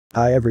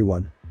Hi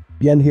everyone.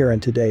 Bien here,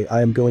 and today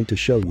I am going to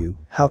show you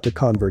how to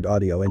convert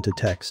audio into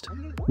text.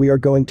 We are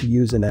going to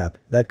use an app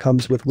that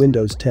comes with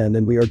Windows 10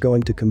 and we are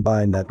going to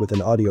combine that with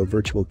an audio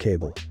virtual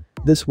cable.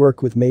 This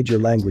works with major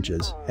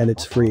languages and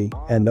it's free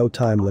and no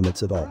time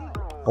limits at all.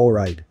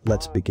 Alright,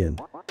 let's begin.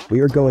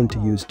 We are going to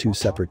use two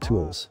separate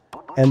tools.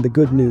 And the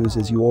good news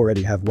is you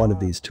already have one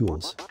of these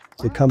tools.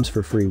 It comes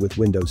for free with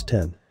Windows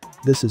 10.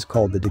 This is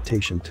called the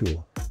dictation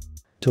tool.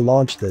 To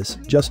launch this,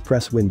 just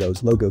press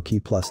Windows logo key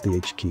plus the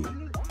H key.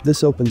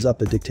 This opens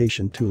up a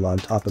dictation tool on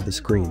top of the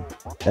screen.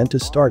 And to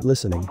start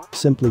listening,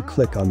 simply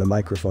click on the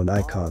microphone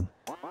icon.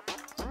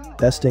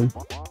 Testing.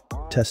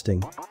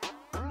 Testing.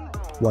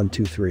 1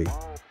 2 3.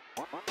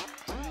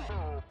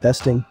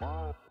 Testing.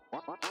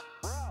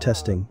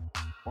 Testing.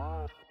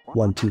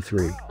 1 2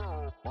 3.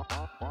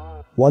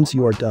 Once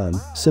you are done,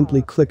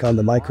 simply click on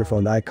the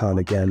microphone icon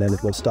again and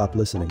it will stop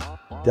listening.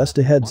 Just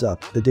a heads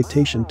up, the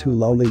dictation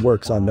tool only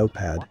works on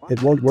Notepad,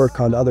 it won't work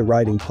on other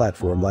writing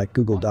platform like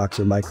Google Docs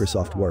or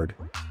Microsoft Word.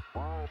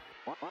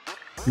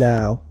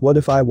 Now, what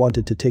if I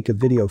wanted to take a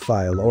video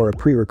file or a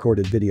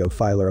pre-recorded video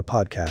file or a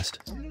podcast?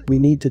 We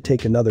need to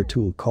take another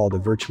tool called a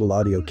virtual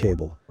audio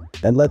cable.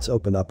 And let's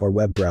open up our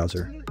web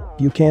browser.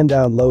 You can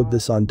download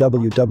this on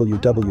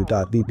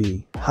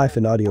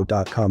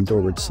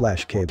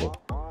www.vb-audio.com/cable.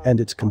 And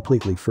it's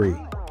completely free.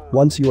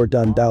 Once you are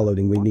done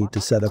downloading, we need to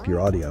set up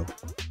your audio.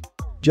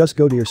 Just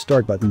go to your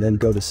start button, then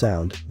go to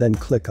sound, then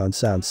click on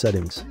sound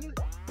settings.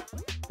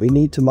 We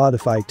need to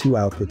modify two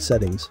output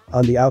settings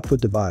on the output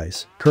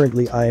device.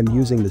 Currently I am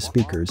using the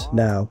speakers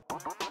now.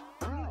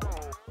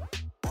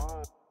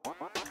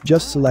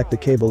 Just select the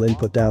cable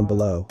input down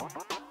below.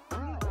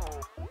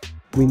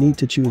 We need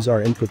to choose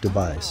our input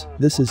device.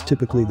 This is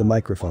typically the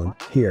microphone.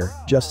 Here,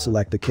 just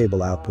select the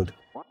cable output.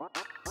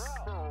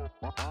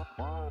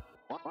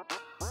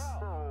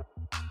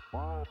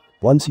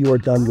 Once you are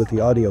done with the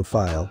audio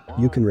file,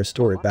 you can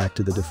restore it back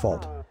to the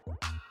default.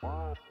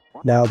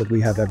 Now that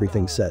we have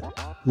everything set,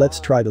 let's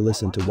try to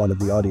listen to one of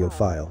the audio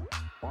file.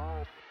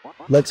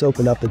 Let's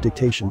open up the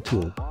dictation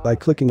tool by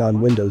clicking on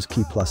Windows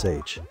key plus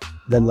H.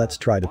 Then let's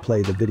try to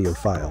play the video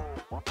file.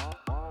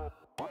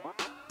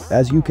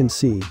 As you can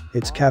see,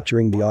 it's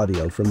capturing the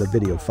audio from the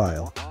video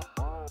file.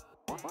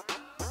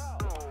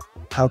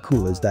 How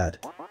cool is that?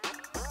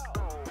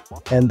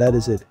 And that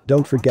is it.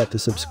 Don't forget to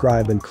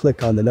subscribe and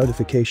click on the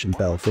notification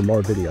bell for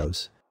more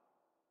videos.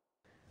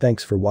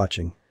 Thanks for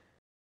watching.